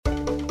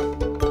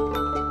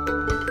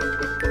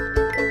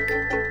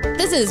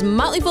This is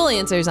Motley Fool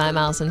Answers. I'm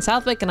Allison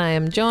Southwick, and I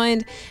am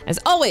joined, as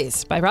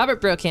always, by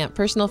Robert Brokamp,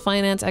 personal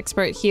finance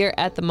expert here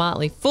at The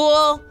Motley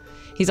Fool.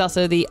 He's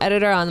also the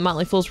editor on The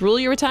Motley Fool's Rule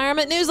Your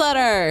Retirement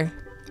newsletter.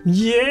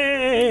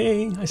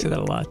 Yay! I say that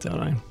a lot, don't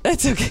I?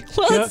 That's okay.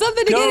 Well, it's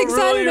something to get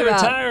excited your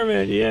about.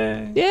 Retirement,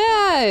 yeah.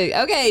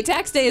 Yeah. Okay,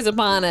 tax day is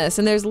upon us,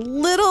 and there's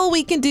little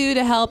we can do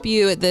to help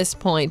you at this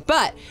point,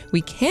 but we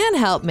can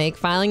help make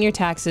filing your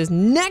taxes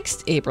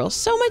next April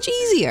so much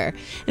easier.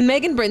 And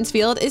Megan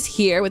Brinsfield is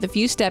here with a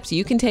few steps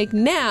you can take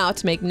now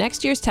to make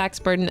next year's tax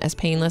burden as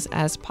painless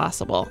as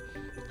possible.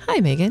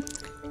 Hi, Megan.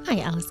 Hi,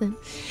 Allison.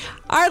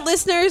 Our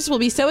listeners will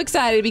be so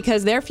excited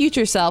because their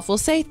future self will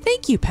say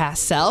thank you,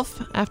 past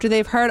self, after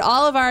they've heard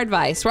all of our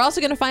advice. We're also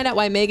going to find out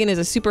why Megan is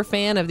a super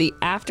fan of the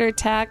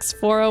after-tax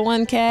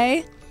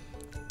 401k.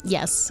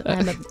 Yes,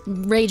 I'm a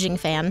raging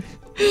fan.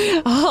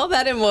 All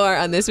that and more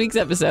on this week's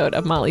episode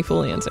of Motley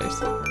Fool Answers.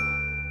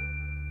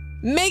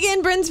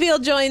 Megan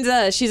Brinsfield joins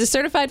us. She's a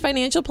certified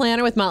financial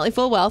planner with Motley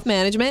Fool Wealth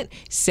Management.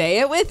 Say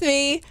it with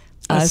me.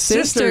 A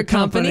sister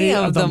company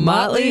of the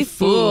Motley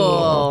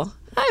Fool.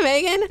 Hi,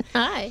 Megan.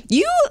 Hi.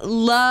 You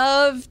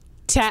love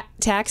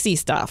taxi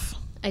stuff.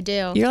 I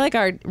do. You're like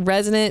our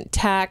resident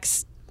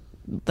tax,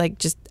 like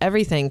just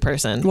everything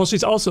person. Well,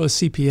 she's also a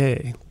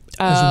CPA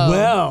as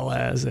well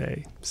as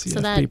a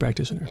CFP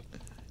practitioner.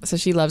 So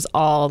she loves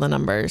all the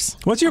numbers.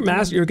 What's your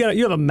master?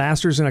 You have a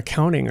master's in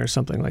accounting or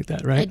something like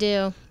that, right? I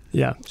do.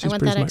 Yeah. I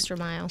went that smart. extra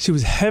mile. She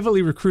was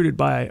heavily recruited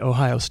by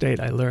Ohio State,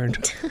 I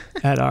learned,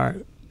 at our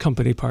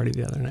company party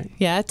the other night.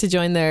 Yeah, to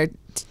join their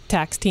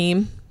tax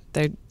team,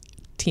 their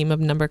team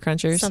of number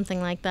crunchers. Something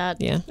like that.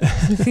 Yeah.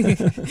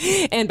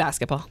 And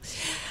basketball.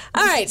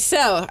 All right,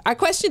 so our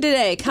question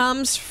today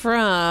comes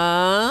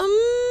from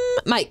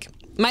Mike.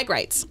 Mike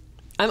writes,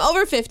 I'm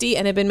over 50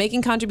 and have been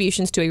making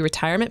contributions to a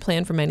retirement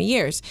plan for many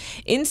years.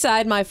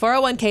 Inside my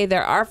 401k,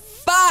 there are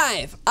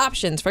 5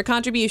 options for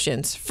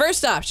contributions.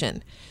 First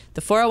option,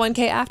 the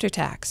 401k after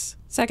tax.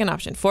 Second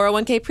option,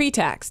 401k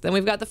pre-tax. Then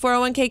we've got the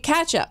 401k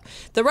catch-up,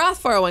 the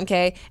Roth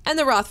 401k, and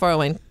the Roth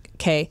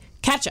 401k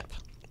catch-up.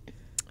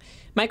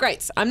 Mike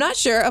writes, I'm not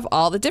sure of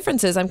all the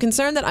differences. I'm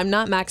concerned that I'm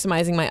not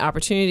maximizing my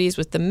opportunities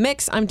with the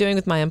mix I'm doing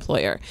with my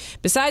employer.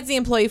 Besides the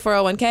employee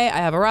 401k, I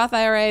have a Roth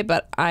IRA,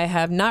 but I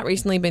have not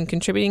recently been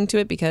contributing to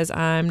it because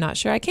I'm not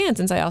sure I can,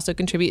 since I also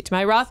contribute to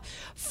my Roth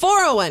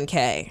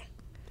 401k.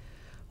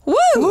 Woo!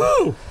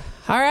 Woo!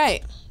 All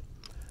right.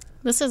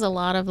 This is a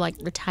lot of like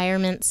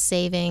retirement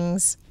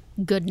savings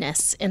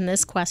goodness in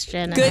this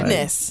question.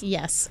 Goodness.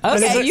 Yes.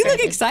 Okay, you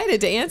look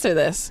excited to answer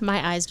this.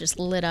 My eyes just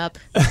lit up.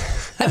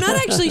 I'm not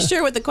actually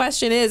sure what the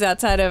question is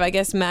outside of, I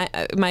guess,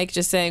 Mike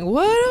just saying,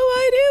 what do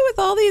I do with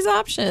all these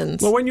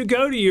options? Well, when you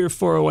go to your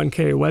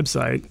 401k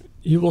website,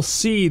 you will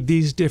see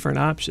these different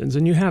options,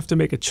 and you have to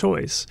make a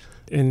choice.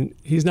 And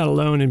he's not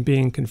alone in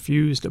being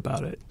confused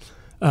about it.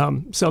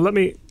 So let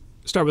me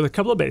start with a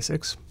couple of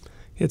basics.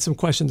 He had some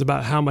questions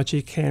about how much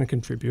he can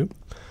contribute.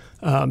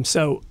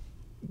 So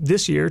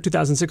this year,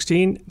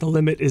 2016, the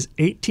limit is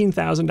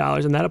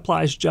 $18,000, and that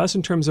applies just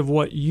in terms of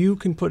what you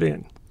can put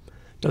in.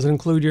 Doesn't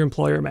include your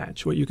employer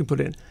match, what you can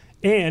put in.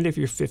 And if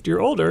you're 50 or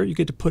older, you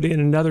get to put in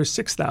another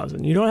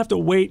 $6,000. You don't have to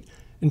wait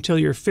until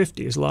you're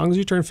 50. As long as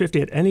you turn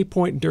 50 at any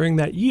point during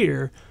that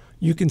year,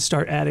 you can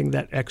start adding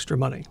that extra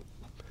money.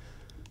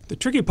 The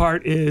tricky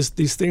part is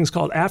these things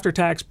called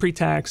after-tax,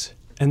 pre-tax,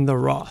 and the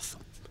Roth.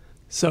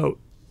 So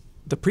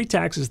the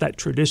pre-tax is that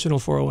traditional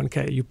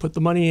 401k. You put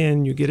the money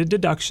in, you get a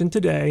deduction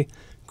today,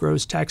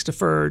 grows tax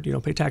deferred. You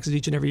don't pay taxes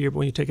each and every year, but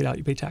when you take it out,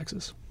 you pay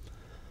taxes.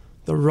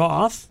 The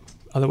Roth,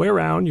 other way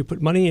around, you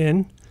put money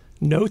in,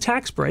 no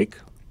tax break,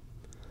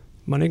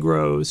 money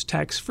grows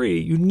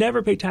tax-free. You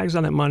never pay taxes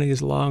on that money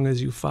as long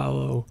as you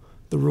follow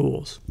the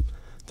rules.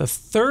 The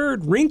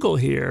third wrinkle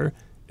here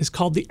is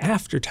called the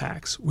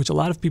after-tax, which a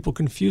lot of people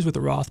confuse with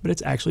the Roth, but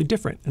it's actually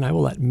different. And I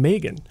will let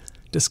Megan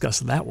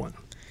discuss that one.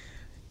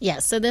 Yeah,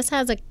 so this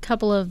has a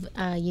couple of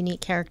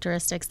unique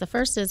characteristics. The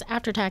first is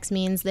after-tax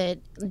means that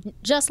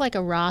just like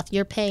a Roth,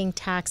 you're paying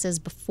taxes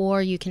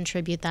before you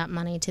contribute that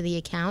money to the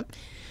account.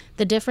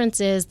 The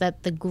difference is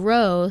that the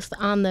growth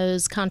on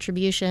those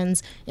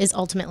contributions is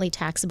ultimately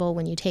taxable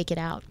when you take it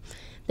out.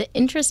 The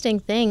interesting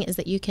thing is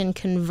that you can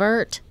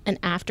convert an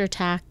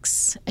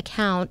after-tax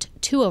account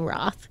to a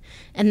Roth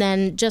and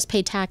then just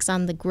pay tax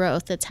on the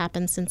growth that's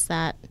happened since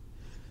that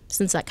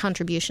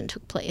contribution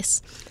took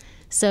place.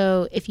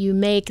 So if you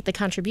make the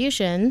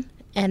contribution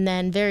and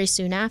then very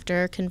soon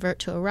after convert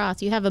to a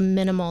Roth, you have a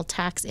minimal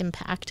tax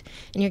impact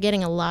and you're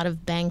getting a lot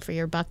of bang for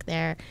your buck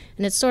there.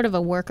 And it's sort of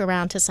a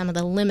workaround to some of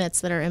the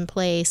limits that are in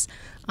place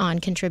on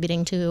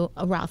contributing to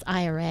a Roth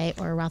IRA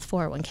or a Roth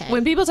 401k.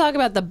 When people talk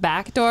about the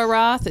backdoor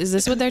Roth, is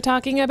this what they're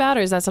talking about,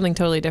 or is that something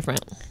totally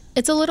different?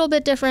 It's a little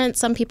bit different.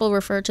 Some people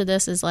refer to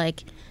this as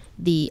like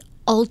the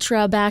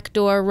ultra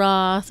backdoor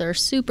Roth or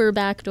super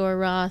backdoor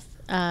Roth,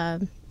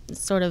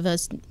 sort of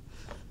as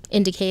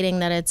indicating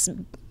that it's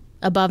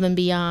above and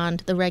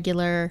beyond the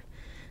regular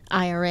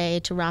IRA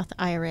to Roth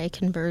IRA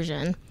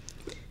conversion.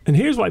 And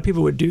here's why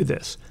people would do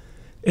this.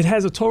 it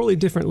has a totally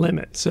different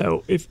limit.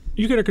 So if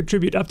you're going to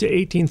contribute up to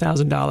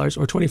 $18,000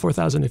 or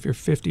 $24,000 if you're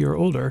 50 or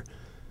older,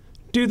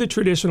 do the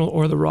traditional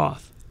or the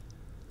Roth.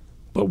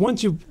 But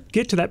once you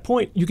get to that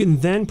point, you can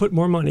then put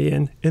more money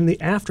in the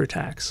after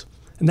tax.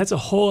 And that's a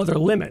whole other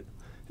limit.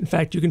 In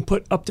fact, you can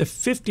put up to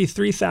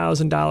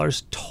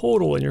 $53,000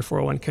 total in your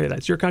 401k.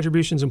 That's your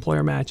contributions,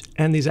 employer match,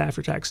 and these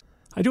after tax.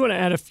 I do want to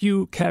add a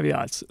few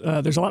caveats.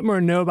 There's a lot more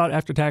to know about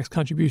after tax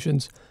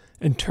contributions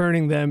and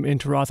turning them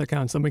into Roth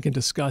accounts than we can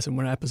discuss in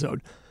one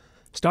episode.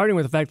 Starting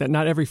with the fact that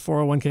not every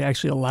 401k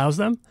actually allows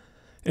them.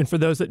 And for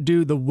those that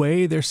do, the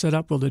way they're set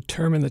up will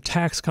determine the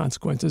tax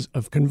consequences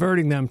of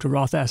converting them to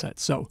Roth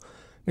assets. So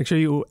make sure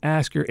you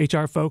ask your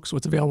HR folks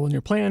what's available in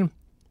your plan,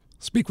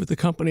 speak with the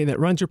company that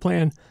runs your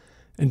plan,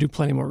 and do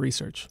plenty more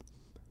research.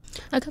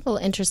 A couple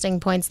of interesting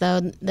points, though,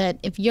 that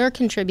if you're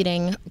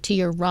contributing to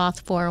your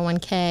Roth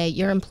 401k,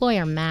 your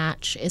employer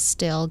match is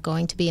still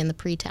going to be in the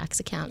pre-tax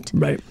account.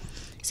 Right.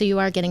 So you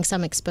are getting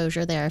some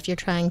exposure there. If you're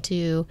trying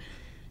to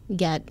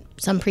get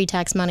some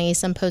pre-tax money,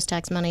 some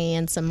post-tax money,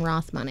 and some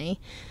Roth money.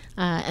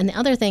 And the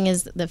other thing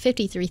is the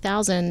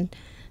 $53,000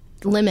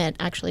 limit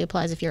actually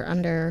applies if you're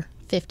under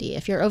 50.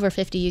 If you're over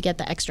 50, you get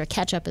the extra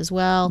catch-up as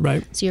well.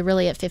 Right. So you're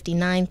really at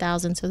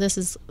 $59,000. So this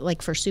is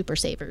like for super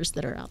savers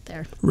that are out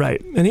there. Right.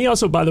 And he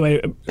also, by the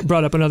way,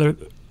 brought up another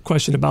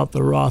question about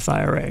the Roth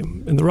IRA.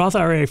 And the Roth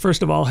IRA,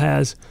 first of all,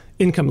 has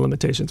income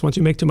limitations. Once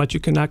you make too much, you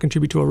cannot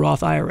contribute to a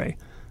Roth IRA.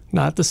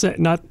 Not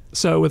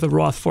so with a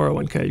Roth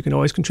 401k. You can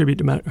always contribute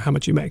to how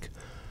much you make.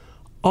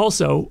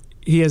 Also,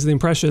 he has the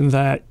impression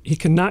that he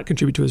cannot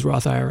contribute to his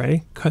Roth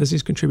IRA because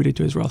he's contributed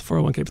to his Roth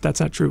 401k, but that's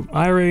not true.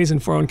 IRAs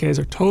and 401ks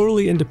are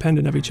totally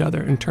independent of each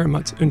other in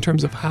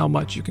terms of how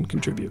much you can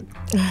contribute.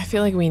 I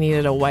feel like we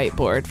needed a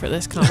whiteboard for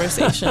this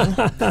conversation.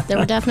 There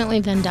were definitely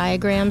Venn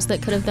diagrams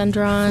that could have been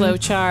drawn. Flow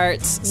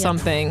charts,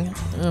 something.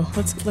 Oh,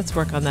 let's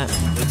work on that.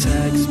 The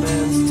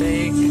taxman's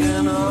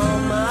taken all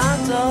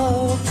my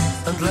dough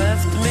and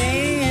left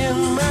me in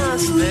my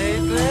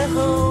stately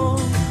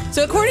home.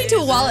 So according to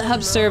a Wallet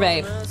Hub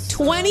survey,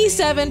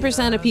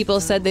 27% of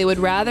people said they would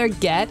rather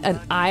get an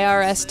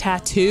IRS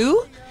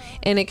tattoo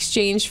in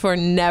exchange for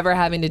never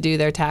having to do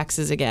their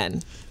taxes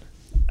again.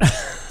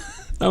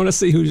 I want to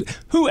see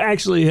who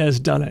actually has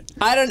done it.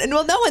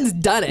 Well, no one's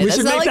done it. It's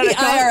not like the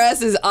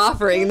IRS is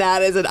offering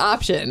that as an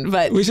option,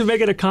 but we should make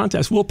it a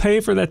contest. We'll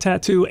pay for that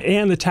tattoo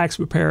and the tax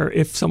preparer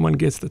if someone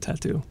gets the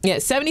tattoo. Yeah,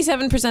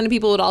 77% of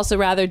people would also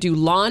rather do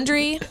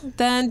laundry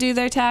than do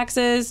their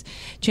taxes.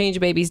 Change a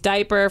baby's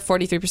diaper,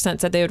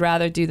 43% said they would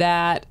rather do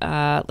that.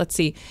 Let's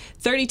see,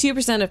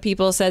 32% of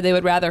people said they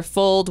would rather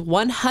fold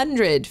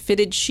 100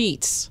 fitted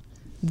sheets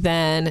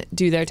than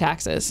do their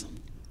taxes.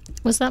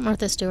 Was that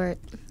Martha Stewart?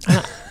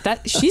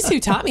 She's who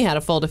taught me how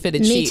to fold a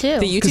fitted Me sheet. too.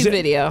 The YouTube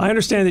video. I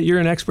understand that you're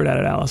an expert at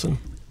it, Allison.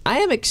 I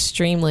am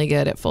extremely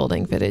good at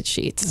folding fitted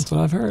sheets. That's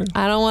what I've heard.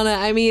 I don't want to.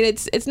 I mean,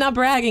 it's not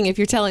bragging if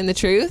you're telling the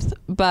truth,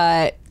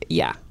 but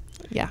yeah.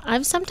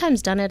 I've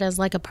sometimes done it as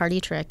like a party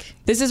trick.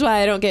 This is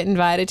why I don't get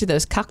invited to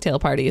those cocktail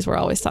parties we're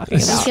always talking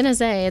about. I was gonna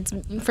say,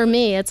 for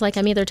me, it's like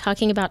I'm either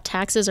talking about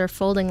taxes or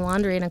folding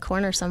laundry in a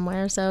corner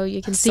somewhere. So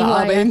you can see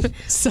why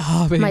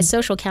Sobbing. my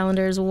social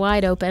calendar is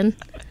wide open.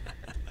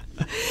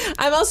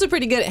 I'm also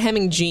pretty good at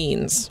hemming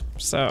jeans,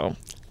 so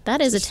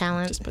that is a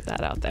talent. Just put that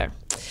out there.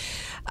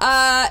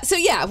 So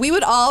yeah, we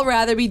would all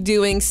rather be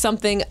doing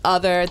something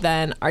other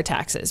than our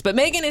taxes. But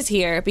Megan is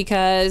here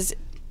because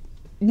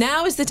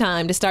now is the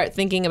time to start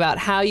thinking about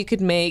how you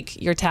could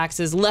make your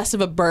taxes less of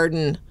a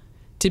burden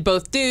to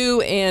both do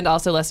and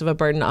also less of a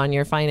burden on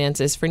your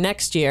finances for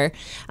next year.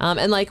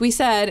 And like we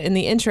said in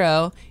the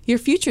intro, your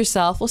future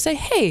self will say,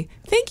 hey,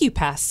 thank you,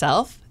 past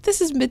self. This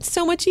has been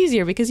so much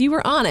easier because you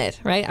were on it,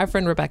 right? Our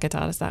friend Rebecca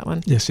taught us that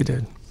one. Yes, she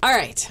did. All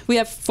right. We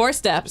have 4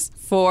 steps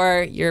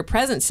for your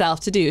present self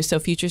to do so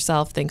future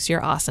self thinks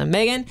you're awesome.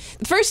 Megan,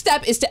 the first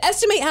step is to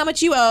estimate how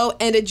much you owe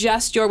and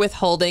adjust your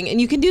withholding. And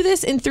you can do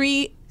this in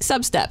 3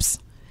 sub-steps.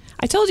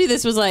 I told you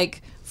this was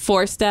like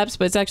 4 steps,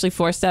 but it's actually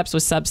 4 steps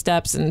with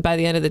sub-steps. And by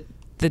the end of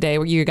the day,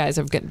 you guys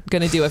are going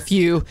to do a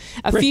few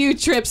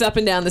trips up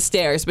and down the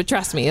stairs. But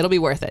trust me, it'll be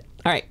worth it.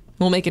 All right.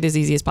 We'll make it as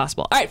easy as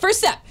possible. All right, first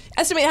step,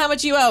 estimate how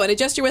much you owe and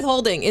adjust your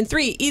withholding in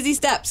 3 easy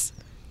steps.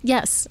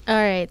 Yes. All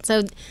right.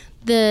 So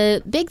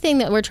the big thing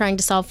that we're trying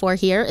to solve for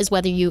here is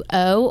whether you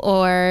owe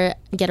or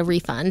get a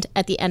refund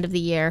at the end of the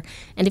year.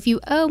 And if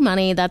you owe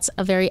money, that's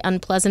a very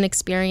unpleasant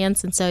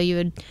experience. And so you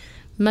would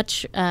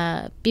much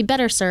be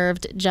better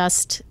served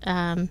just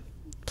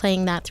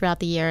playing that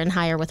throughout the year and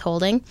higher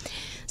withholding.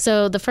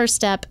 So the first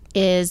step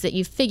is that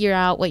you figure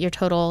out what your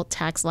total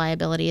tax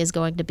liability is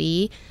going to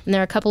be. And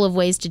there are a couple of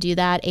ways to do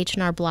that.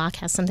 H&R Block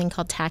has something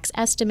called Tax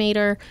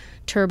Estimator.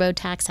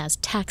 TurboTax has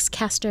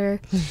TaxCaster.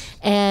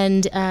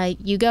 And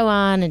you go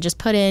on and just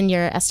put in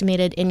your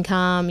estimated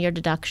income, your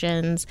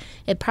deductions.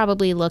 It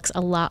probably looks a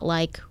lot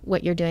like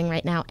what you're doing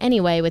right now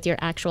anyway with your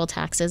actual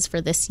taxes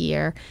for this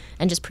year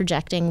and just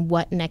projecting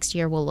what next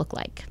year will look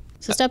like.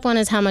 So step 1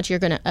 is how much you're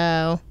going to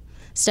owe.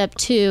 Step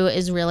 2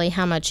 is really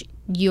how much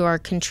you are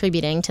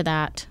contributing to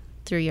that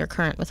through your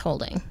current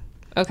withholding.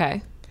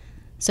 Okay.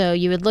 So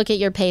you would look at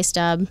your pay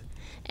stub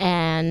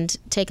and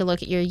take a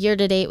look at your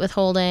year-to-date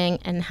withholding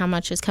and how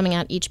much is coming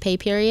out each pay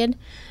period,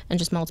 and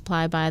just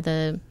multiply by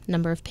the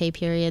number of pay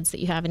periods that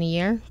you have in a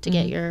year to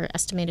get your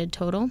estimated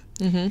total.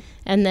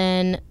 And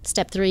then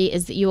step 3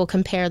 is that you will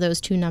compare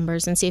those two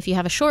numbers and see if you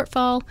have a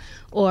shortfall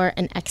or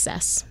an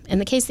excess. In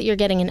the case that you're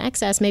getting an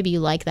excess, maybe you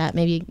like that.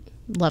 Maybe you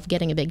love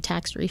getting a big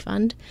tax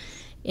refund.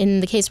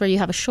 In the case where you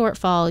have a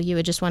shortfall, you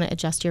would just want to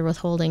adjust your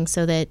withholding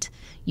so that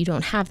you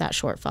don't have that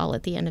shortfall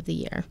at the end of the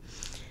year.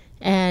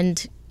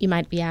 And you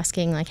might be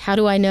asking, like, how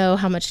do I know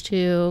how much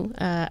to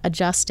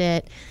adjust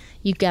it?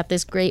 You've got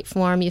this great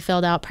form you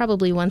filled out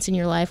probably once in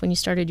your life when you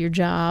started your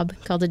job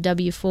called a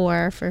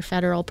W-4 for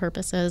federal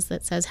purposes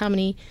that says how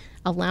many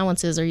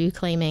allowances are you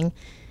claiming.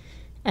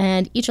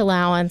 And each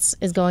allowance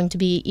is going to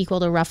be equal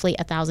to roughly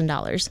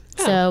 $1,000.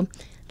 Oh. So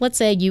let's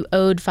say you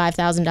owed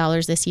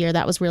 $5,000 this year.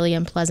 That was really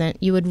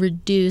unpleasant. You would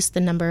reduce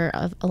the number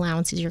of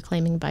allowances you're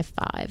claiming by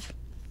 5.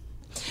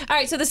 All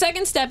right, so the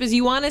second step is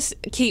you want to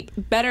keep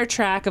better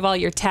track of all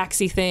your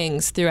taxi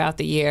things throughout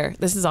the year.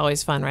 This is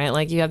always fun, right?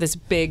 Like you have this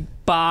big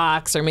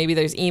box, or maybe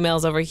there's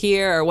emails over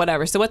here or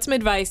whatever. So what's some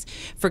advice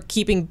for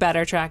keeping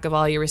better track of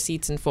all your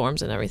receipts and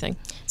forms and everything?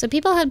 So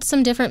people have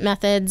some different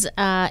methods.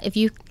 If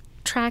you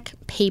track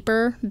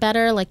paper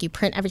better, like you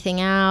print everything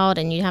out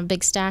and you have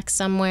big stacks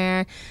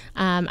somewhere,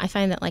 I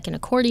find that like an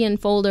accordion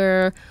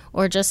folder,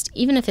 or just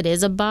even if it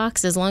is a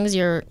box, as long as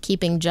you're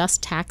keeping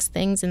just tax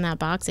things in that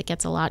box, it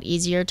gets a lot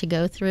easier to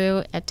go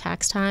through at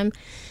tax time.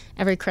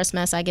 Every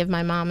Christmas, I give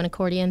my mom an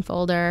accordion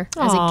folder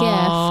as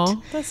a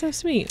gift. That's so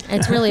sweet.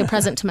 It's really a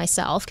present to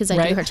myself because I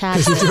Right. do her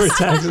taxes. Do her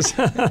taxes.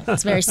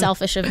 It's very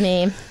selfish of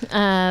me.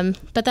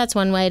 But that's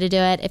one way to do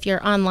it. If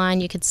you're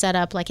online, you could set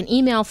up like an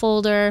email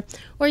folder,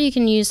 or you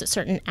can use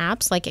certain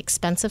apps like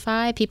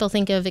Expensify. People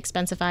think of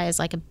Expensify as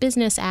like a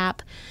business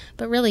app,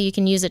 but really you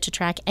can use it to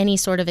track any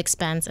sort of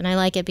expense. And I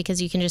like it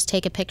because you can just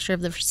take a picture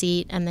of the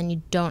receipt and then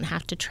you don't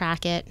have to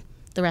track it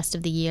the rest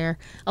of the year.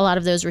 A lot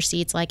of those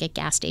receipts, like at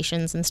gas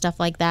stations and stuff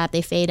like that,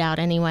 they fade out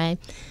anyway.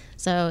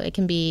 So it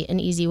can be an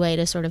easy way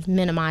to sort of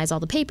minimize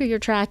all the paper you're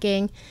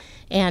tracking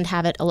and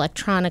have it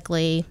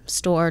electronically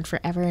stored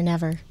forever and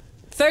ever.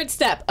 Third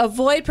step,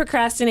 avoid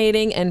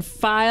procrastinating and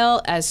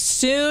file as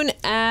soon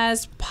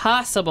as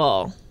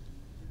possible.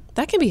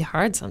 That can be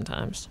hard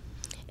sometimes.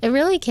 It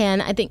really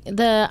can. I think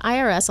the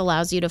IRS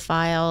allows you to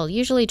file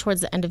usually towards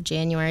the end of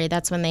January.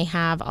 That's when they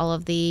have all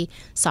of the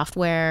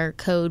software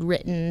code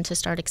written to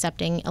start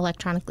accepting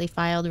electronically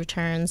filed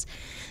returns.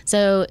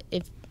 So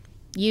if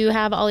you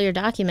have all your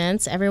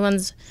documents,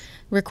 everyone's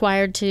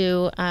required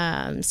to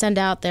send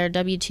out their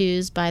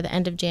W-2s by the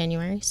end of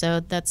January. So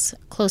that's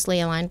closely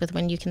aligned with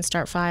when you can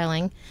start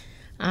filing.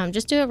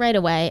 Just do it right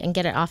away and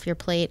get it off your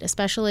plate,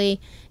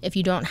 especially if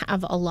you don't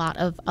have a lot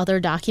of other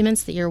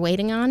documents that you're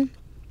waiting on.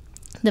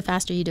 The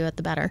faster you do it,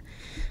 the better.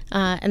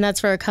 And that's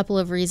for a couple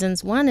of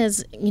reasons. One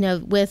is,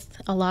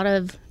 with a lot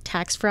of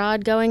tax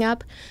fraud going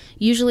up,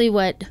 usually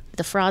what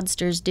the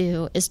fraudsters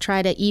do is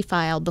try to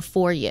e-file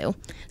before you,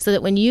 so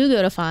that when you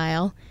go to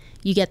file,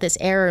 you get this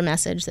error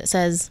message that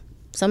says,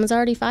 someone's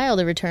already filed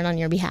a return on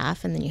your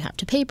behalf, and then you have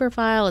to paper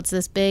file. It's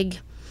this big,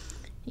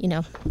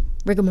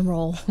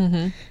 rigmarole.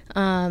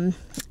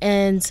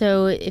 And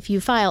so if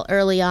you file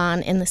early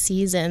on in the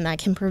season, that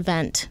can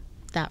prevent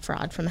that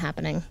fraud from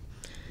happening,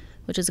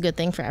 which is a good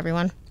thing for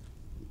everyone.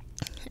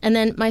 And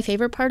then my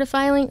favorite part of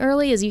filing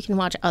early is you can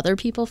watch other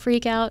people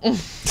freak out.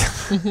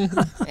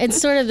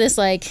 It's sort of this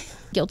like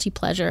guilty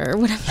pleasure or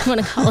whatever you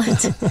want to call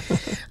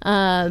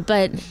it.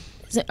 But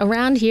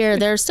around here,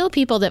 there are still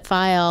people that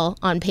file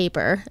on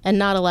paper and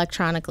not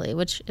electronically,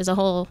 which is a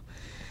whole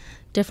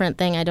different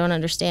thing I don't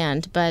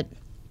understand. But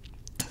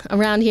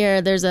around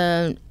here, there's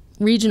a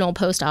regional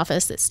post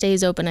office that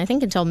stays open, I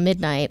think, until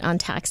midnight on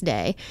tax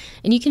day.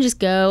 And you can just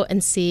go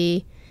and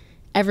see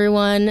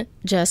everyone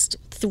just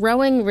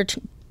throwing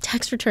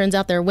tax returns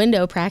out their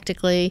window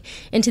practically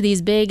into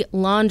these big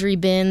laundry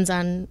bins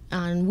on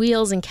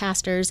wheels and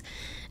casters,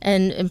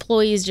 and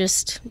employees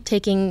just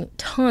taking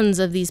tons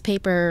of these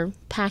paper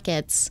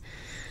packets.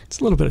 It's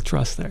a little bit of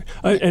trust there.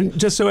 And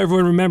just so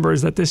everyone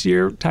remembers that this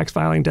year, tax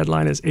filing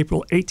deadline is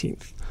April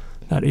 18th,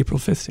 not April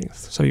 15th.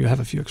 So you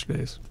have a few extra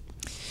days.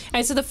 All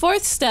right, so the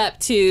fourth step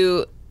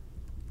to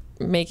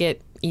make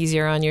it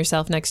easier on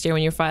yourself next year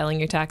when you're filing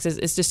your taxes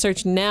is to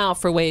search now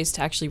for ways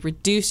to actually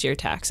reduce your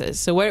taxes.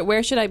 So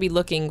where should I be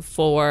looking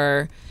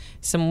for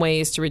some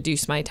ways to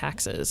reduce my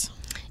taxes?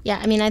 Yeah,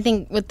 I mean, I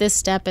think with this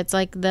step, it's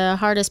like the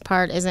hardest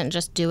part isn't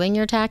just doing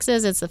your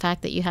taxes. It's the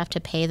fact that you have to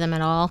pay them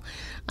at all.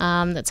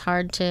 That's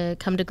hard to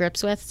come to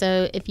grips with.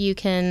 So if you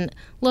can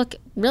look,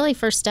 really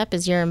first step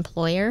is your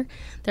employer.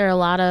 There are a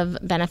lot of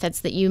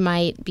benefits that you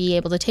might be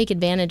able to take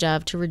advantage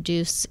of to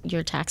reduce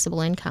your taxable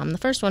income. The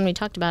first one we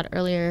talked about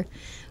earlier,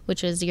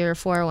 which is your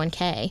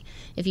 401k.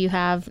 If you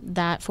have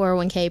that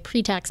 401k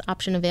pre-tax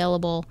option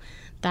available,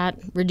 that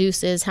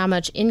reduces how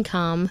much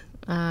income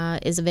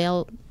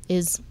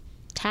is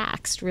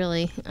taxed,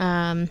 really.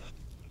 And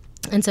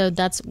so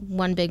that's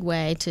one big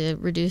way to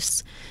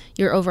reduce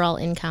your overall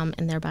income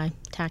and thereby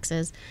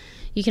taxes.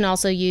 You can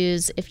also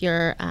use, if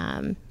you're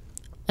an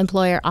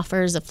employer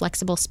offers a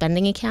flexible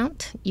spending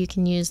account. You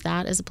can use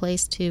that as a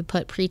place to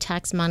put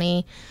pre-tax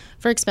money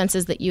for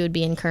expenses that you would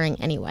be incurring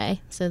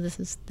anyway. So this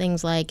is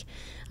things like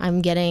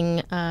I'm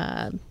getting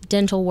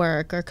dental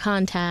work or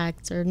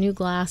contacts or new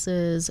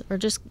glasses or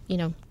just,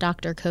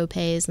 doctor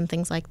co-pays and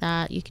things like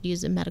that. You could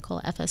use a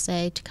medical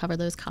FSA to cover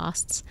those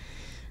costs.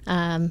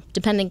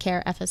 Dependent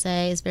care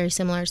FSA is very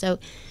similar. So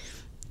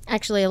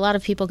actually, a lot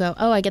of people go,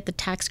 I get the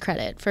tax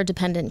credit for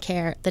dependent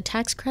care. The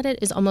tax credit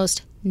is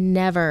almost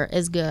never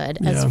as good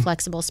as a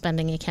flexible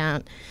spending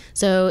account.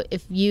 So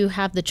if you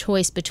have the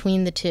choice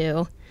between the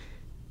two,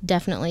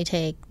 definitely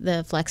take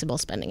the flexible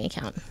spending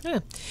account. Yeah.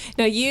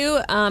 Now,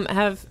 you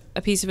have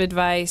a piece of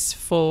advice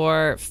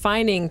for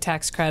finding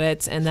tax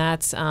credits, and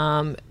that's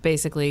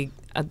basically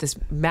this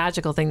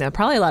magical thing that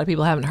probably a lot of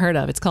people haven't heard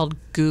of. It's called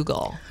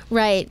Google.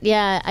 Right.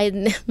 Yeah.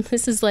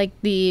 This is like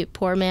the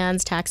poor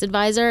man's tax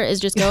advisor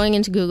is just going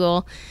into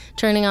Google,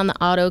 turning on the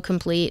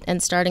autocomplete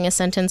and starting a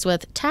sentence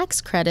with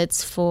tax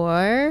credits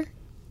for,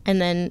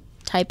 and then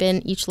type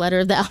in each letter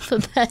of the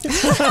alphabet.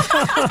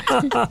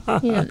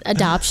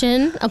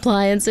 Adoption,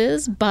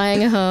 appliances,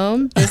 buying a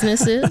home,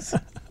 businesses,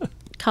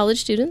 college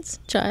students,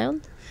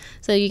 child.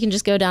 So you can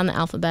just go down the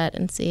alphabet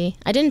and see.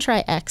 I didn't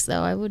try X,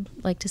 though. I would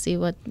like to see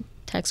what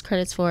tax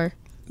credits for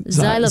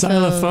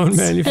xylophone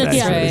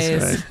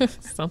manufacturers. Right.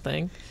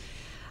 Something.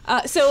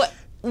 So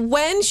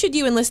when should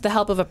you enlist the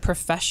help of a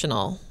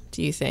professional,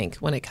 do you think,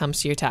 when it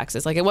comes to your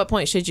taxes? Like, at what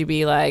point should you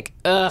be like,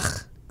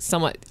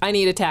 I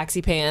need a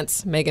taxi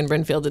pants, Megan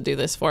Brinfield, to do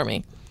this for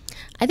me?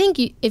 I think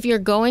if you're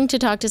going to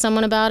talk to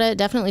someone about it,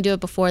 definitely do it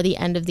before the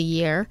end of the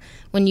year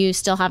when you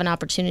still have an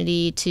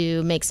opportunity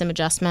to make some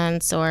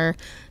adjustments or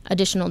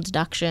additional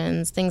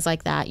deductions, things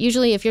like that.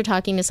 Usually if you're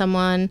talking to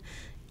someone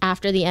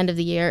after the end of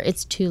the year,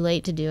 it's too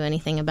late to do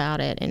anything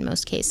about it in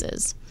most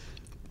cases.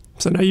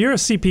 So now you're a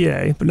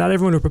CPA, but not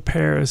everyone who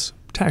prepares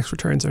tax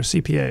returns are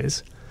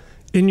CPAs.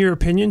 In your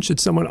opinion, should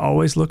someone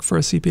always look for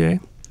a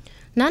CPA?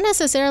 Not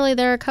necessarily.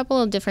 There are a couple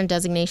of different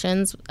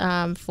designations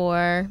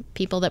for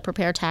people that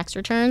prepare tax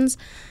returns.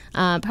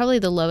 Probably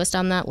the lowest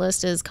on that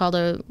list is called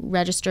a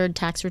registered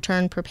tax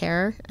return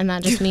preparer, and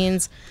that just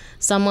means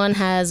someone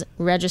has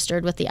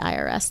registered with the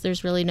IRS.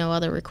 There's really no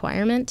other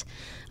requirement.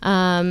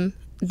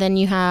 Then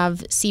you have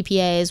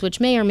CPAs, which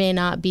may or may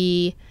not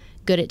be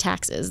good at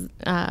taxes,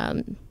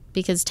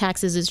 because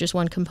taxes is just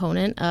one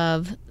component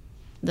of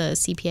the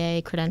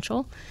CPA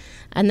credential.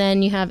 And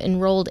then you have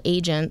enrolled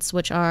agents,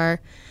 which are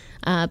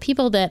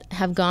people that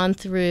have gone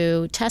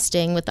through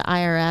testing with the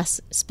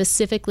IRS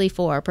specifically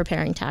for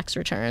preparing tax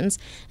returns,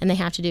 and they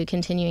have to do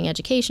continuing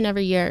education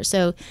every year.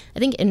 So I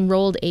think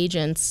enrolled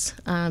agents,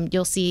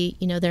 you'll see,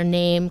 their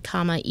name,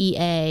 comma,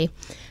 EA,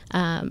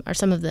 are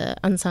some of the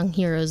unsung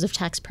heroes of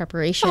tax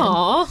preparation.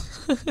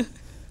 Aww.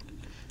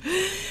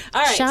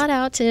 All right. Shout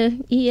out to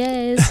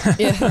EAs.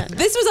 Yeah.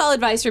 This was all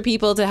advice for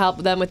people to help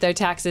them with their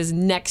taxes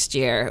next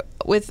year.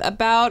 With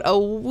about a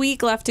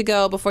week left to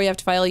go before you have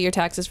to file your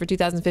taxes for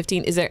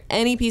 2015, is there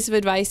any piece of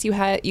advice you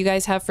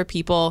guys have for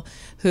people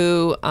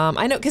who,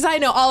 I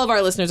know all of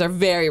our listeners are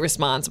very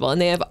responsible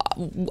and they have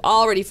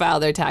already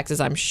filed their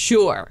taxes, I'm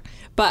sure.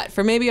 But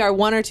for maybe our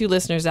one or two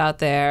listeners out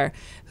there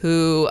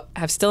who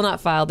have still not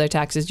filed their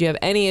taxes, do you have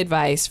any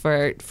advice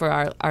for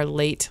our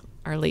late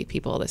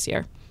people this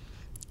year?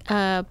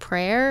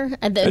 Prayer.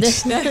 A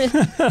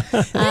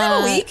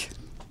week.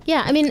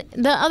 Yeah, I mean,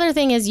 the other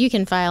thing is you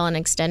can file an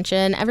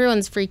extension.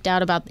 Everyone's freaked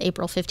out about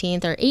April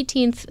 15th or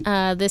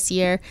 18th this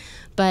year,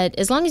 but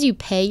as long as you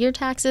pay your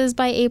taxes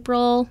by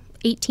April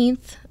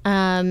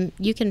 18th,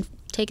 you can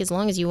take as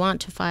long as you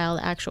want to file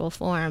the actual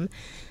form.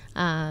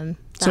 But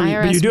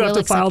you do have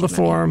to file the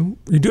form.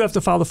 You do have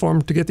to file the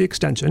form to get the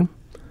extension,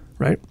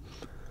 right?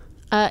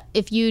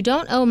 If you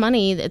don't owe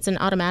money, it's an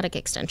automatic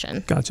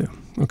extension. Gotcha.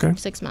 Okay.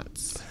 6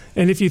 months.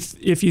 And if you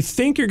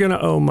think you're going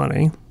to owe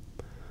money,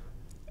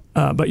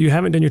 but you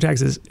haven't done your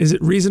taxes, is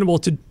it reasonable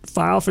to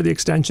file for the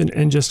extension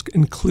and just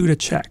include a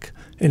check?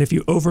 And if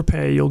you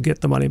overpay, you'll get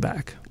the money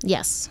back.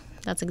 Yes,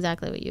 that's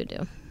exactly what you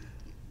do.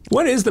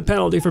 What is the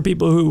penalty for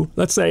people who,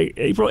 let's say,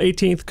 April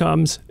 18th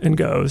comes and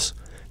goes,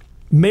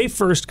 May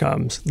 1st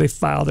comes, they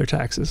file their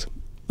taxes.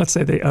 Let's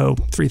say they owe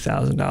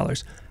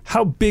 $3,000.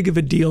 How big of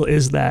a deal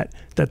is that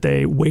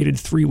they waited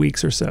 3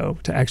 weeks or so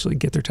to actually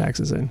get their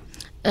taxes in?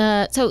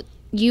 So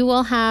you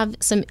will have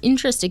some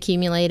interest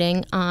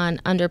accumulating on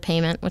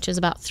underpayment, which is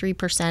about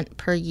 3%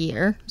 per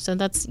year. So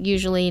that's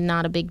usually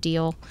not a big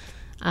deal.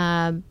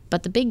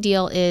 But the big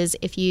deal is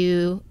if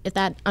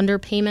that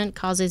underpayment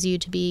causes you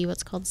to be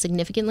what's called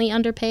significantly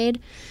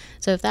underpaid.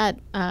 So if that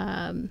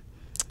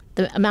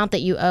the amount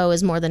that you owe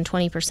is more than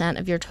 20%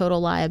 of your total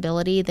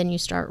liability, then you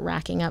start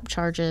racking up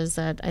charges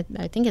that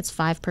I think it's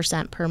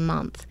 5% per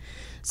month.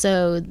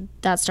 So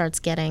that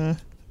starts getting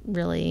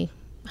really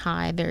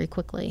high very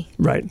quickly.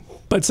 Right.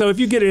 But so if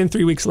you get it in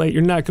 3 weeks late,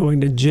 you're not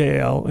going to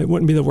jail. It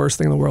wouldn't be the worst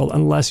thing in the world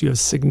unless you have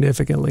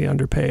significantly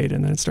underpaid,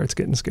 and then it starts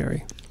getting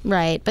scary.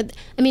 Right. But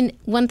I mean,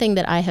 one thing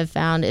that I have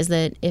found is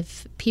that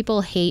if people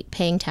hate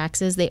paying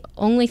taxes, the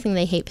only thing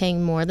they hate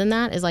paying more than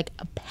that is like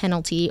a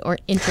penalty or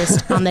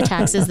interest on the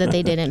taxes that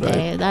they didn't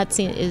pay. That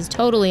is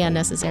totally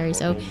unnecessary.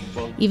 So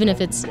even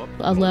if it's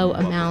a low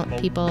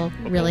amount, people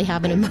really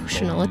have an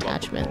emotional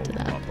attachment to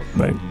that.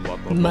 Right.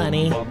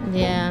 Money.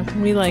 Yeah.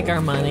 We like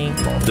our money.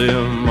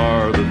 Them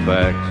are the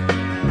facts.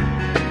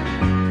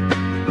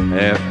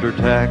 After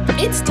tax.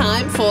 It's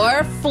time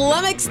for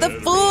Flummox the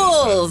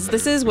Fools.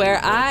 This is where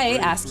I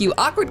ask you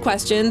awkward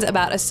questions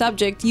about a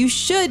subject you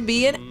should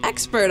be an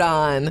expert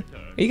on. Are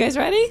you guys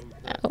ready?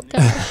 Oh,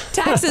 God.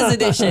 Taxes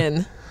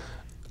edition.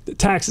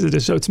 Taxes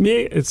edition. So it's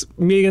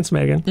me against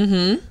Megan.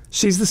 Mm-hmm.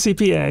 She's the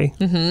CPA.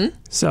 Mm-hmm.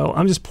 So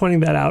I'm just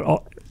pointing that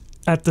out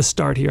at the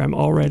start here. I'm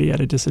already at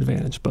a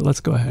disadvantage, but let's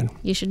go ahead.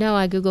 You should know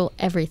I Google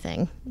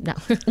everything. No.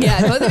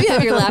 Yeah, both of you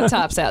have your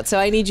laptops out, so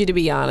I need you to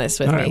be honest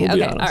with All right, me. we'll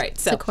be Okay, honest. all right.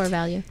 It's So a core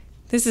value.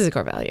 this is a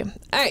core value.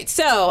 All right,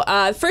 so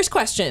first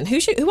question: Who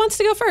wants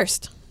to go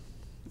first?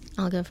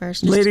 I'll go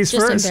first. Ladies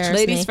just first. embarrass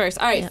Ladies me. first.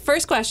 All right, Yep.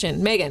 first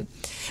question, Megan.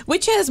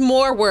 Which has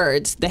more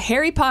words, the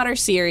Harry Potter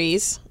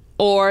series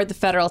or the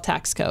federal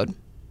tax code?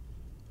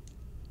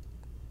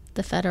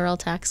 The federal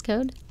tax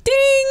code.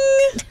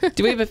 Ding!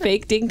 Do we have a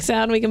fake ding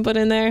sound we can put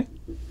in there?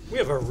 We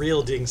have a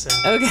real ding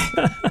sound.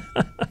 Okay.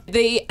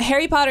 The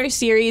Harry Potter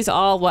series,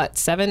 all what,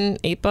 7,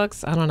 8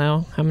 books? I don't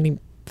know how many.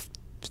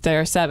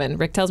 There are 7.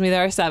 Rick tells me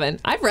there are 7.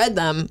 I've read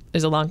them. It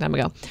was a long time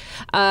ago.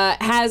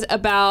 Has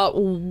about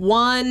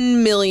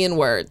 1 million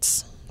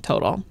words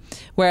total.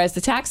 Whereas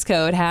the tax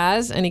code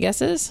has, any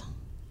guesses?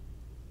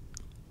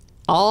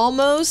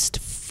 Almost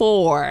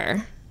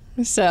 4.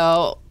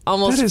 So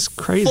almost That is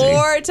crazy.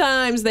 4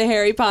 times the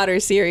Harry Potter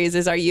series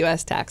is our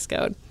U.S. tax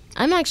code.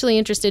 I'm actually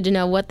interested to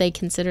know what they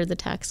consider the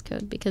tax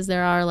code, because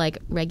there are like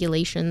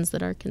regulations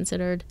that are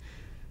considered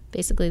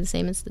basically the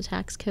same as the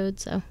tax code.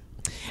 So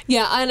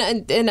Yeah,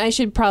 and I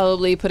should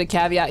probably put a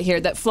caveat here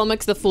that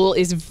Flummox the Fool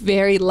is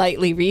very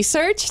lightly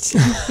researched,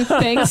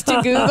 thanks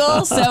to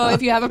Google. So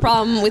if you have a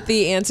problem with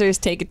the answers,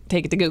 take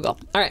it to Google.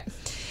 All right,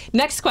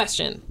 next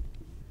question.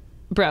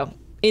 Bro,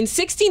 in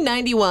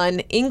 1691,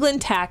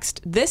 England taxed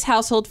this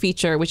household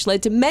feature, which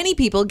led to many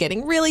people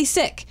getting really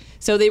sick.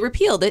 So they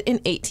repealed it in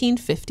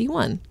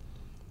 1851.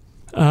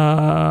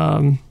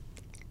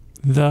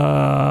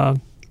 The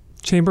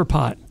chamber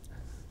pot.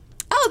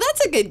 Oh,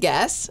 that's a good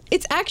guess.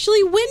 It's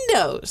actually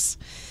windows.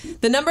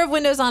 The number of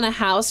windows on a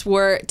house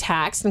were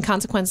taxed, and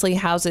consequently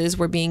houses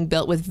were being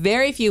built with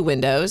very few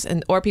windows,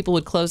 or people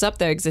would close up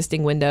their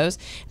existing windows.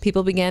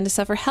 People began to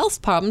suffer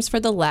health problems for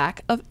the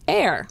lack of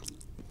air.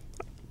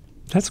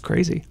 That's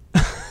crazy.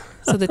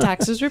 So the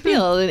tax was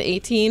repealed in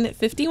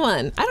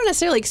 1851. I don't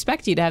necessarily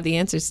expect you to have the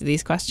answers to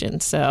these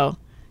questions, so,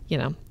 you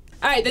know.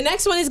 All right, the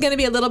next one is going to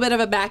be a little bit of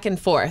a back and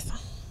forth.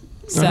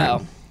 So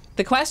right.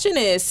 The question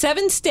is,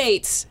 7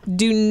 states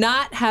do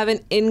not have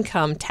an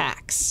income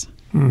tax.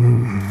 Ooh,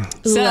 I'm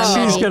She's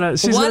ready. gonna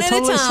One at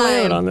totally a slay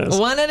it time. on this.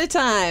 One at a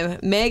time.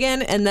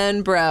 Megan and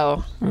then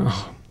Bro.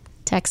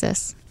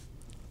 Texas,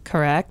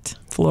 Correct.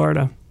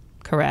 Florida.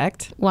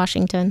 Correct.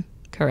 Washington,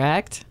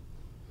 Correct.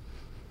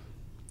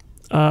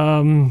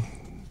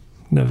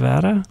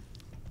 Nevada.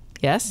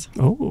 Yes.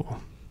 Oh.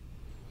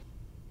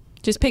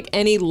 Just pick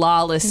any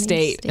lawless Any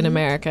state in state.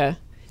 America.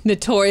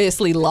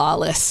 Notoriously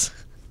lawless.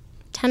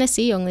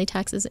 Tennessee only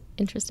taxes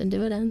interest and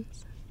dividends.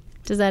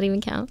 Does that even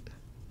count?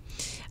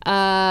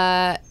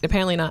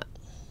 Apparently not.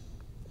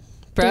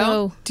 Bro,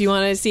 No. do you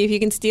want to see if you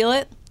can steal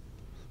it?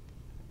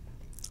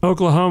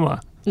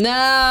 Oklahoma. No.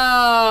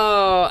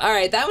 All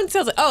right, that one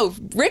sounds like. Oh,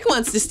 Rick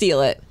wants to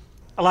steal it.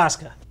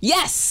 Alaska.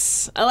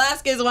 Yes,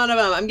 Alaska is one of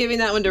them. I'm giving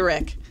that one to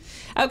Rick.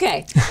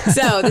 Okay,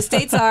 so the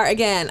states are,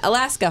 again,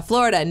 Alaska,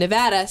 Florida,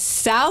 Nevada,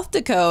 South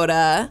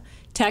Dakota,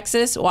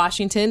 Texas,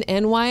 Washington,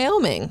 and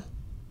Wyoming.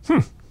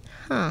 Huh.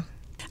 All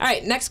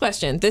right, next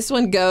question. This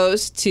one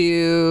goes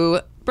to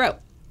Bro.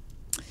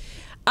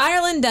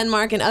 Ireland,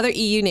 Denmark, and other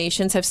EU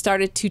nations have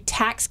started to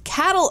tax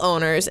cattle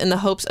owners in the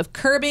hopes of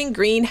curbing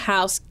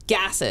greenhouse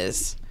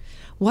gases.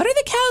 What are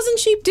the cows and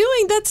sheep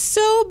doing that's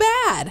so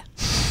bad?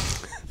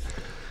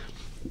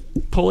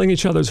 Pulling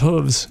each other's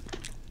hooves.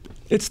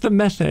 It's the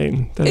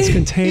methane that is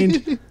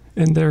contained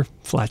in their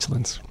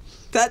flatulence.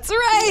 That's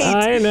right.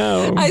 I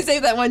know. I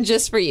saved that one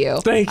just for you.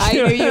 Thank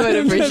you. I knew you would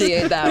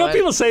appreciate that You know, one.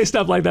 people say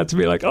stuff like that to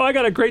me, like, "Oh, I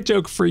got a great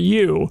joke for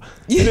you,"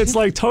 and it's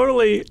like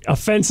totally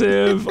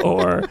offensive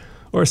or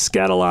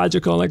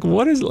scatological. Like,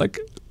 what does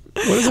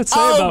it say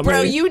Oh, about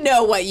bro, me? you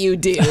know what you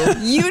do.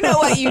 You know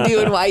what you do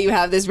and why you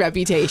have this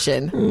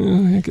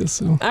reputation. I guess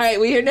so. All right,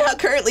 we are now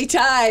currently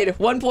tied.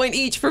 1 point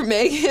each for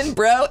Megan,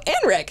 Bro, and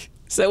Rick.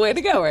 So way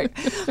to go, Rick.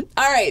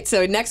 All right,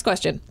 so next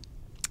question.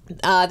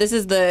 This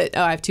is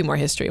I have 2 more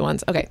history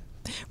ones. Okay.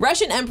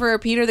 Russian Emperor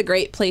Peter the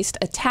Great placed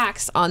a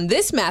tax on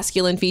this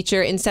masculine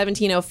feature in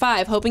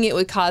 1705, hoping it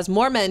would cause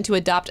more men to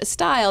adopt a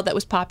style that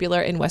was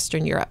popular in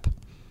Western Europe.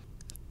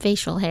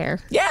 Facial hair.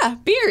 Yeah,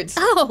 beards.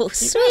 Oh,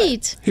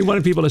 sweet. He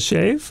wanted people to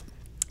shave?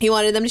 He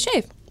wanted them to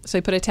shave. So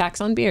he put a tax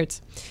on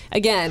beards.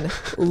 Again,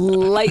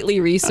 lightly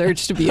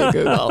researched via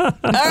Google. All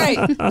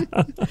right.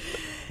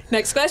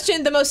 Next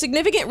question. The most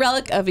significant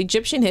relic of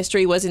Egyptian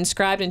history was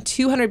inscribed in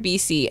 200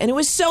 BC, and it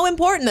was so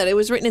important that it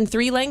was written in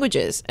 3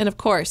 languages. And of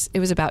course, it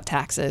was about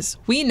taxes.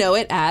 We know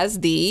it as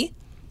the...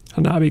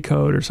 Hanabi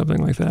Code or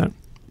something like that.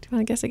 Do you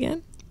want to guess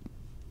again?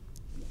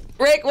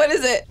 Rick, what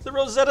is it? The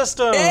Rosetta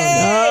Stone.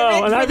 Hey,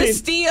 Rick, and for I the mean-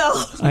 steal.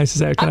 I should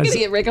say, I'm going to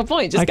get Rick a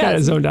point. Just I kind of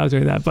guess. zoned out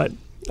doing that, but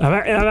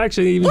I've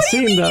actually even What do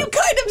you seen mean the... you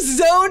kind of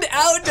zoned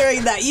out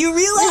during that? You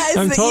realize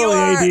I'm that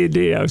totally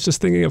you are... ADD. I was just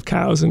thinking of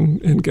cows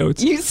and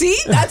goats. You see?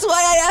 That's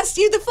why I asked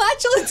you the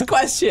flatulence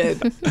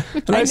question.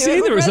 and I I've knew seen it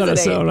the would Rosetta resonate.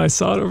 Stone. I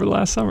saw it over the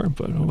last summer,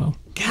 but oh well.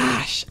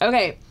 Gosh.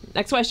 Okay,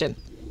 next question.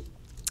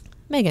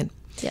 Megan.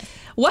 Yes.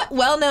 What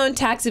well-known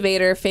tax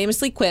evader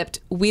famously quipped,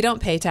 "We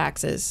don't pay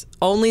taxes.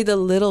 Only the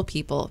little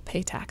people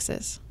pay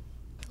taxes"?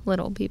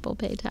 Little people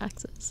pay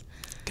taxes.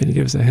 Can you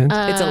give us a hint?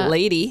 It's a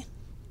lady.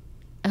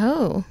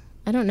 Oh,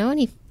 I don't know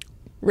any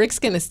Rick's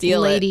going to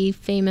steal lady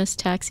famous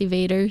tax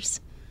evaders.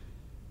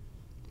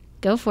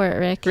 Go for it,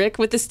 Rick. it. Rick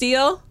with the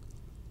steal?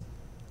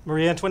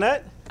 Marie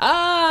Antoinette.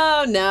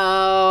 Oh,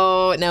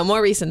 no. No,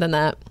 more recent than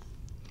that.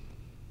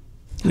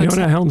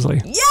 Leona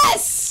Helmsley.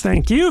 Yes!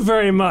 Thank you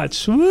very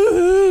much.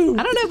 Woohoo!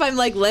 I don't know if I'm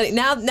like letting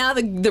now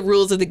the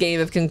rules of the game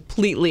have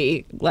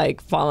completely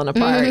like fallen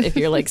apart if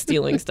you're like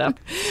stealing stuff.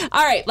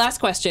 All right, last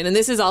question, and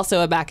this is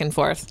also a back and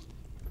forth.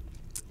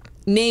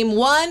 Name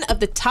one of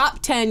the top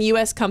 10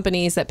 US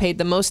companies that paid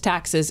the most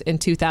taxes in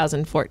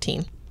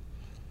 2014.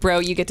 Bro,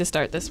 you get to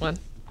start this one.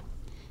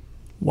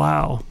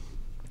 Wow.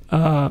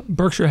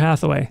 Berkshire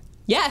Hathaway.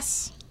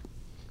 Yes.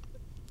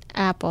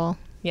 Apple.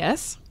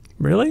 Yes.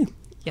 Really?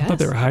 Yes. I thought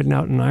they were hiding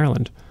out in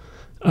Ireland.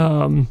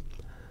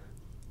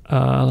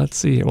 Let's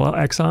see. Well,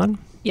 Exxon.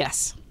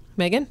 Yes.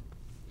 Megan?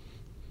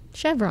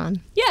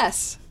 Chevron.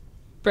 Yes.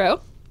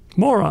 Bro?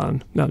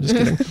 Moron. No, I'm just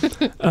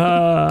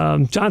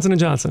kidding. Johnson &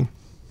 Johnson.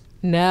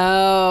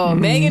 No.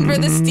 Megan for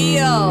the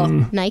steal.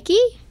 Nike?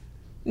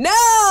 No.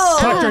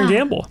 Procter &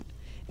 Gamble.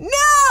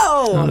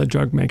 Oh, No. the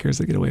drug makers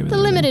that get away with The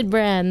it. limited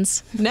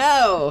brands.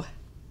 No.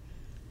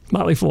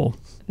 Motley Fool.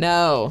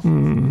 No.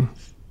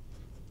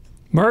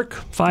 Merck.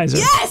 Pfizer.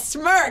 Yes,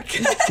 Merck.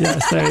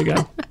 Yes, there you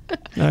go.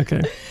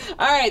 Okay.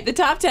 All right, the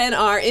top 10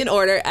 are in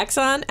order: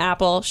 Exxon,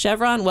 Apple,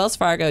 Chevron, Wells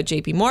Fargo,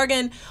 JP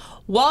Morgan,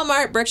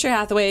 Walmart, Berkshire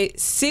Hathaway,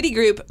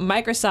 Citigroup,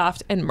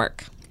 Microsoft, and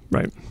Merck.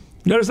 Right.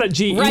 Notice that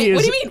GE Right. is...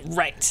 What do you mean,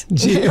 right?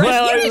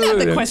 Well, You didn't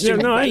have the question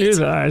no, I right. knew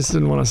that. I just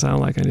didn't want to sound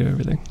like I knew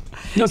everything.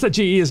 Notice that GE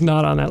is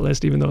not on that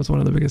list, even though it's one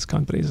of the biggest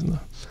companies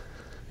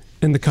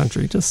in the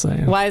country. Just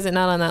saying. Why is it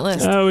not on that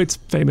list? Oh, it's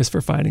famous for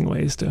finding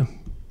ways to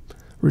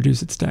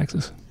reduce its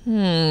taxes.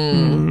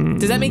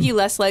 Does that make you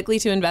less likely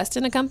to invest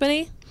in a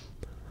company?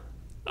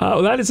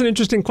 Oh, that is an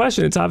interesting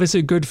question. It's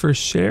obviously good for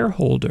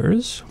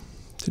shareholders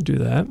to do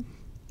that.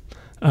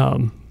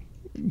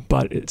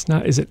 But it's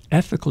not, is it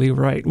ethically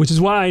right? Which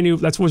is why I knew,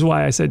 that was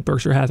why I said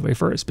Berkshire Hathaway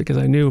first, because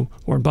I knew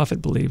Warren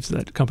Buffett believes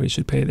that companies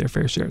should pay their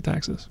fair share of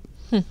taxes.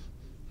 All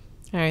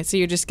right, so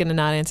you're just going to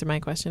not answer my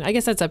question. I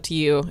guess that's up to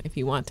you if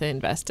you want to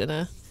invest in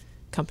a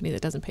company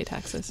that doesn't pay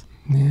taxes.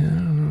 Yeah, I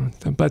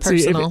don't know. But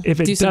see, Personal. if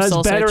Do it some does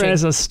soul better searching.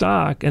 as a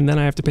stock and then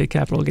I have to pay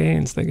capital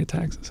gains, they get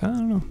taxes. I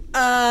don't know.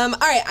 All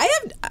right,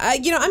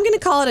 I'm going to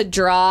call it a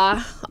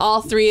draw,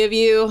 all three of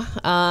you.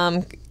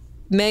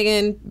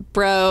 Megan,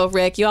 Bro,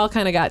 Rick, you all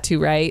kind of got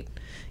 2 right.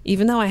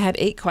 Even though I had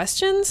 8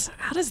 questions,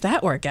 how does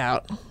that work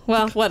out?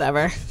 Well,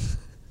 whatever.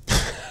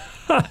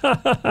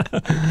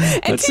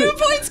 And 2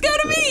 points go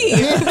to me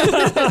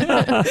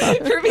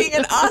for being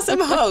an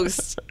awesome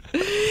host.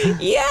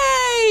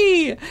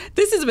 Yay!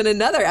 This has been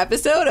another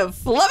episode of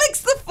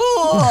Flummox the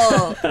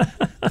Fool.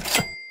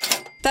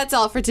 That's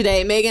all for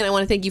today. Megan, I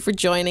want to thank you for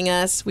joining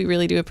us. We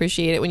really do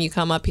appreciate it when you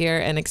come up here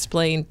and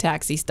explain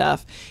taxi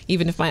stuff,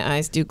 even if my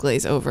eyes do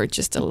glaze over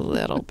just a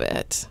little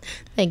bit.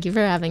 Thank you for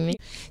having me.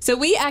 So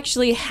we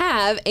actually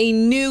have a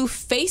new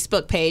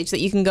Facebook page that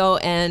you can go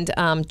and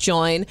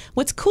join.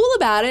 What's cool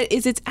about it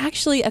is it's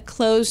actually a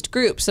closed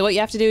group. So what you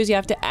have to do is you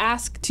have to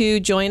ask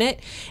to join it,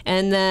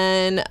 and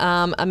then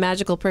a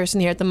magical person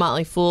here at the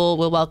Motley Fool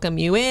will welcome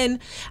you in.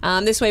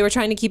 This way we're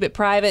trying to keep it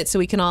private so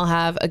we can all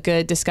have a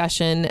good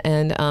discussion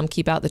and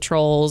keep out the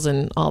trolls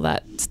and all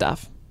that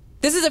stuff.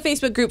 This is a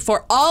Facebook group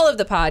for all of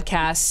the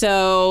podcasts,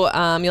 so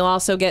you'll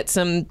also get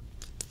some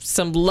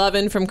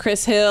loving from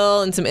Chris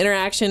Hill and some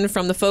interaction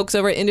from the folks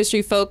over at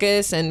Industry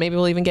Focus, and maybe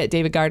we'll even get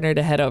David Gardner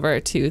to head over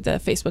to the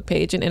Facebook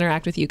page and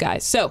interact with you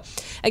guys. So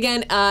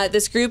again,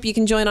 this group you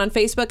can join on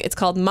Facebook. It's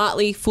called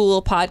Motley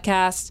Fool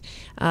Podcast.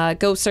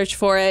 Go search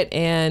for it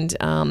and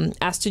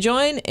ask to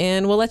join,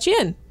 and we'll let you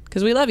in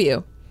because we love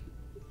you.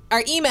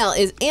 Our email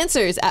is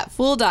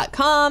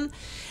answers@fool.com.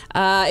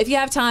 If you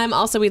have time,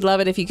 also, we'd love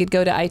it if you could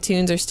go to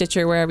iTunes or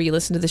Stitcher, wherever you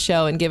listen to the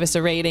show, and give us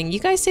a rating. You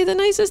guys say the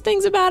nicest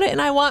things about it,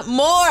 and I want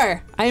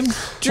more. I'm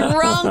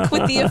drunk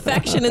with the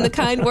affection and the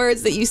kind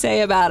words that you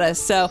say about us.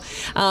 So,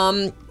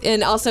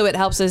 and also it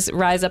helps us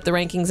rise up the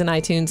rankings in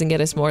iTunes and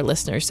get us more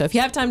listeners. So if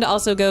you have time to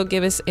also go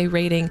give us a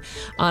rating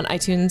on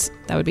iTunes,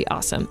 that would be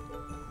awesome.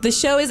 The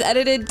show is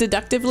edited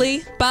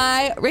deductively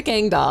by Rick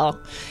Engdahl.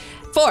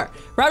 For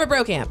Robert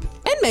Brokamp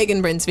and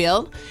Megan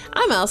Brinsfield,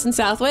 I'm Allison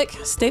Southwick.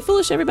 Stay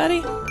foolish,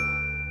 everybody.